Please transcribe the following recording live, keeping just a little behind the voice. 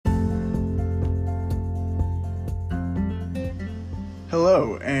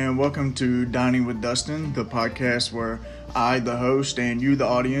Hello, and welcome to Dining with Dustin, the podcast where I, the host, and you, the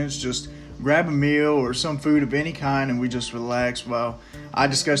audience, just grab a meal or some food of any kind and we just relax while I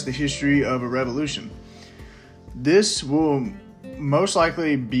discuss the history of a revolution. This will most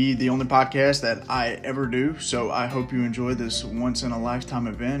likely be the only podcast that I ever do, so I hope you enjoy this once-in-a-lifetime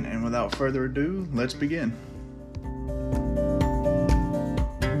event, and without further ado, let's begin.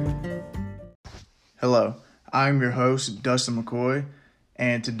 Hello, I'm your host, Dustin McCoy,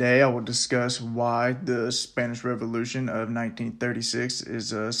 and today I will discuss why the Spanish Revolution of 1936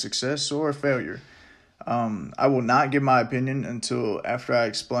 is a success or a failure. I will not give my opinion until after I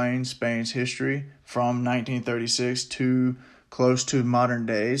explain Spain's history from 1936 to close to modern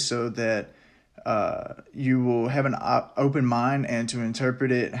days, so that you will have an open mind and to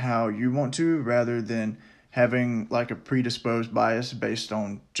interpret it how you want to, rather than having like a predisposed bias based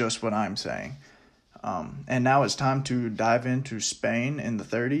on just what I'm saying. And now it's time to dive into Spain in the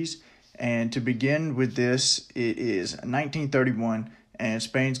 30s. And to begin with this, it is 1931, and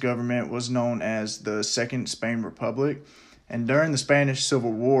Spain's government was known as the Second Spain Republic. And during the Spanish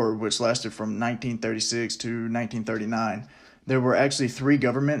Civil War, which lasted from 1936 to 1939, there were actually three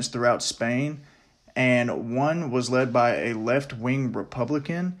governments throughout Spain, and one was led by a left-wing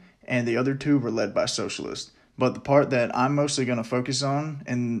Republican, and the other two were led by socialists. But the part that I'm mostly going to focus on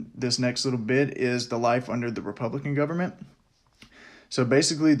in this next little bit is the life under the Republican government. So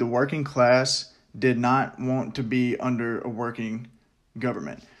basically, the working class did not want to be under a working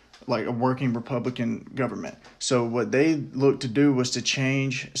government, like a working Republican government. So what they looked to do was to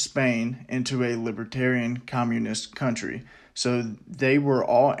change Spain into a libertarian communist country. So they were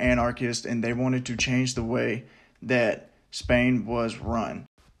all anarchists, and they wanted to change the way that Spain was run.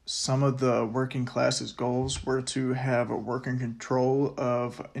 Some of the working class's goals were to have a working control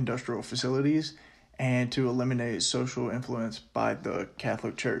of industrial facilities and to eliminate social influence by the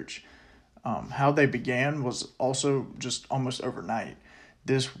Catholic Church. How they began was also just almost overnight.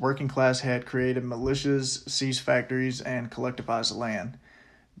 This working class had created militias, seized factories, and collectivized land.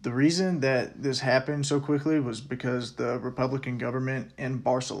 The reason that this happened so quickly was because the Republican government in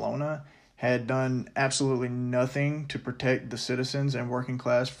Barcelona had done absolutely nothing to protect the citizens and working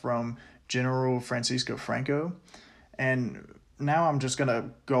class from General Francisco Franco. And now I'm just going to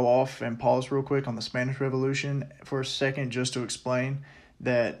go off and pause real quick on the Spanish Revolution for a second, just to explain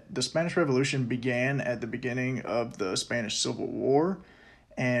that the Spanish Revolution began at the beginning of the Spanish Civil War.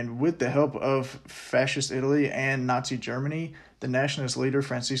 And with the help of fascist Italy and Nazi Germany, the nationalist leader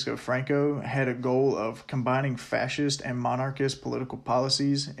Francisco Franco had a goal of combining fascist and monarchist political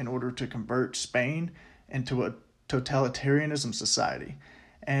policies in order to convert Spain into a totalitarianism society.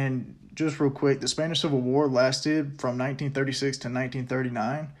 And just real quick, the Spanish Civil War lasted from 1936 to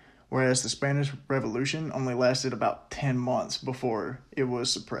 1939, whereas the Spanish Revolution only lasted about 10 months before it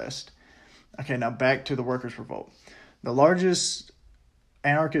was suppressed. Okay, now back to the Workers' Revolt. The largest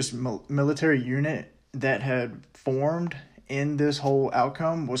anarchist military unit that had formed in this whole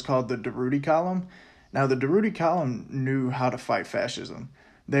outcome was called the Durruti Column. Now, the Durruti Column knew how to fight fascism.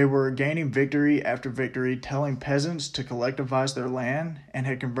 They were gaining victory after victory, telling peasants to collectivize their land, and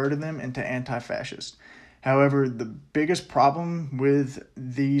had converted them into anti-fascist. However, the biggest problem with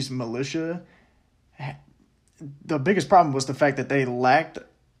these militia, the biggest problem was the fact that they lacked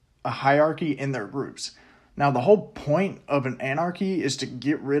a hierarchy in their groups. Now, the whole point of an anarchy is to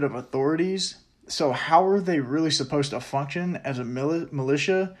get rid of authorities. So how are they really supposed to function as a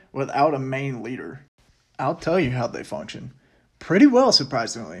militia without a main leader? I'll tell you how they function. Pretty well,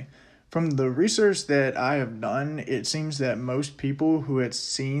 surprisingly. From the research that I have done, it seems that most people who had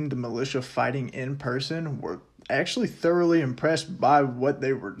seen the militia fighting in person were actually thoroughly impressed by what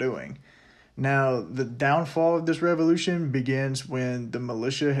they were doing. Now, the downfall of this revolution begins when the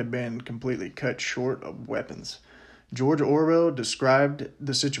militia had been completely cut short of weapons. George Orwell described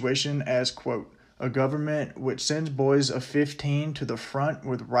the situation as, quote, "A government which sends boys of 15 to the front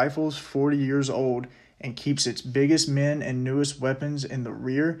with rifles 40 years old and keeps its biggest men and newest weapons in the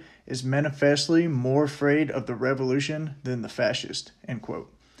rear is manifestly more afraid of the revolution than the fascist," end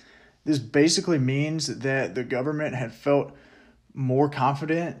quote. This basically means that the government had felt more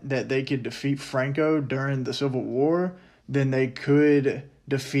confident that they could defeat Franco during the Civil War than they could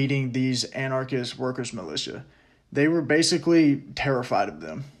defeating these anarchist workers' militia. They were basically terrified of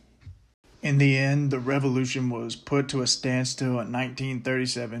them. In the end, the revolution was put to a standstill in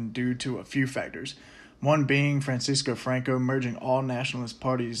 1937 due to a few factors. One being Francisco Franco merging all nationalist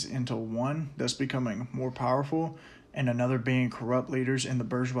parties into one, thus becoming more powerful, and another being corrupt leaders in the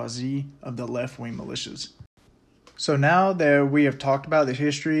bourgeoisie of the left-wing militias. So now that we have talked about the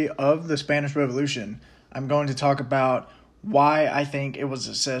history of the Spanish Revolution, I'm going to talk about why I think it was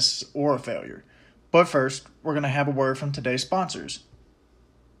a success or a failure. But first, we're going to have a word from today's sponsors.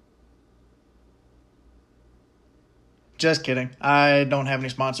 Just kidding. I don't have any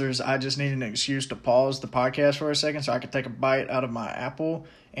sponsors. I just need an excuse to pause the podcast for a second so I could take a bite out of my apple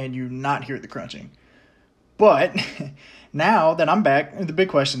and you not hear the crunching. But now that I'm back, the big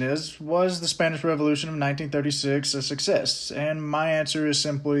question is, was the Spanish Revolution of 1936 a success? And my answer is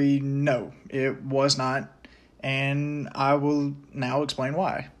simply no, it was not. And I will now explain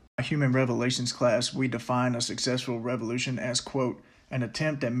why. In Human Revelations class, we define a successful revolution as, quote, an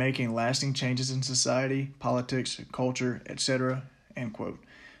attempt at making lasting changes in society, politics, culture, etc., end quote.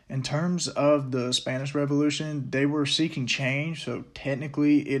 In terms of the Spanish Revolution, they were seeking change, so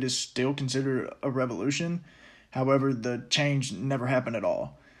technically it is still considered a revolution. However, the change never happened at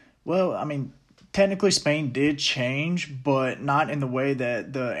all. Well, I mean, technically Spain did change, but not in the way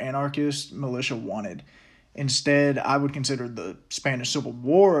that the anarchist militia wanted. Instead, I would consider the Spanish Civil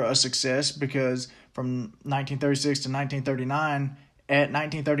War a success because from 1936 to 1939, at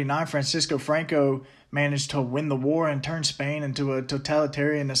 1939, Francisco Franco managed to win the war and turn Spain into a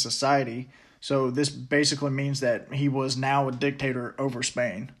totalitarianist society. So this basically means that he was now a dictator over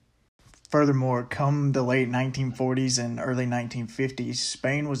Spain. Furthermore, come the late 1940s and early 1950s,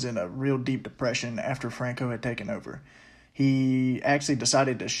 Spain was in a real deep depression after Franco had taken over. He actually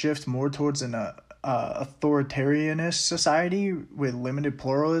decided to shift more towards an authoritarianist society with limited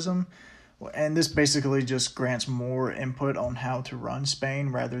pluralism. And this basically just grants more input on how to run Spain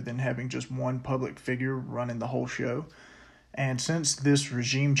rather than having just one public figure running the whole show. And since this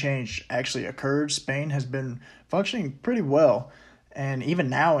regime change actually occurred, Spain has been functioning pretty well. And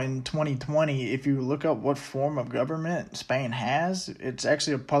even now in 2020, if you look up what form of government Spain has, it's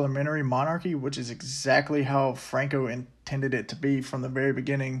actually a parliamentary monarchy, which is exactly how Franco intended it to be from the very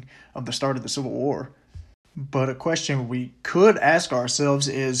beginning of the start of the Civil War. But a question we could ask ourselves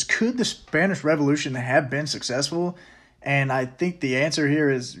is, could the Spanish Revolution have been successful? And I think the answer here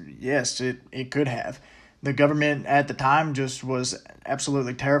is yes, it could have. The government at the time just was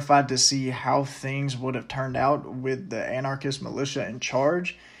absolutely terrified to see how things would have turned out with the anarchist militia in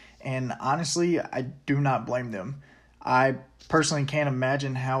charge. And honestly, I do not blame them. I personally can't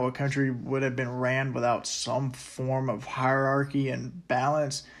imagine how a country would have been ran without some form of hierarchy and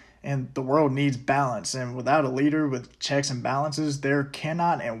balance. And the world needs balance, and without a leader with checks and balances, there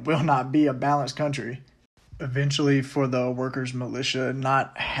cannot and will not be a balanced country. Eventually, for the workers' militia,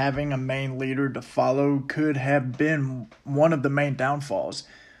 not having a main leader to follow could have been one of the main downfalls.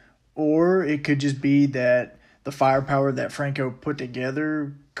 Or it could just be that the firepower that Franco put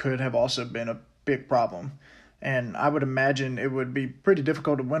together could have also been a big problem. And I would imagine it would be pretty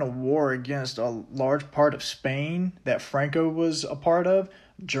difficult to win a war against a large part of Spain that Franco was a part of,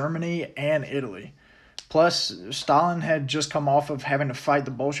 Germany, and Italy. Plus, Stalin had just come off of having to fight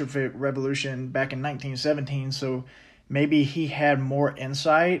the Bolshevik Revolution back in 1917, so maybe he had more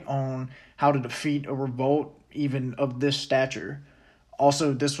insight on how to defeat a revolt even of this stature.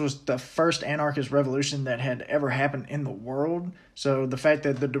 Also, this was the first anarchist revolution that had ever happened in the world, so the fact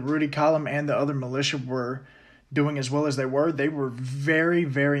that the Durruti column and the other militia were doing as well as they were very,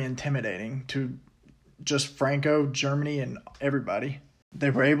 very intimidating to just Franco, Germany, and everybody. They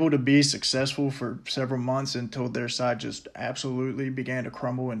were able to be successful for several months until their side just absolutely began to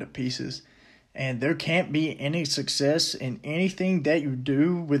crumble into pieces. And there can't be any success in anything that you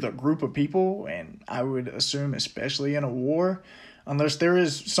do with a group of people, and I would assume especially in a war, unless there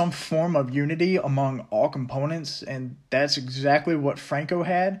is some form of unity among all components, and that's exactly what Franco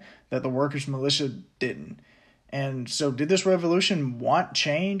had that the workers' militia didn't. And so did this revolution want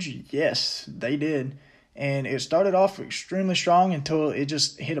change? Yes, they did. And it started off extremely strong until it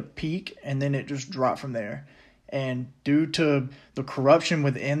just hit a peak, and then it just dropped from there. And due to the corruption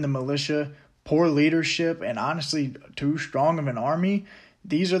within the militia, poor leadership, and honestly too strong of an army,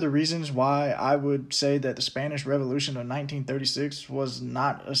 these are the reasons why I would say that the Spanish Revolution of 1936 was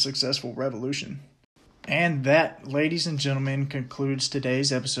not a successful revolution. And that, ladies and gentlemen, concludes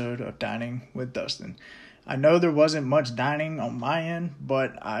today's episode of Dining with Dustin. I know there wasn't much dining on my end,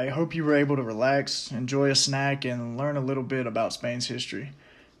 but I hope you were able to relax, enjoy a snack, and learn a little bit about Spain's history.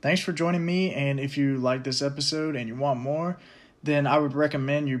 Thanks for joining me, and if you like this episode and you want more, then I would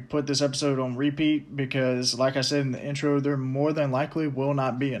recommend you put this episode on repeat because, like I said in the intro, there more than likely will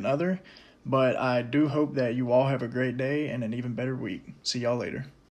not be another. But I do hope that you all have a great day and an even better week. See y'all later.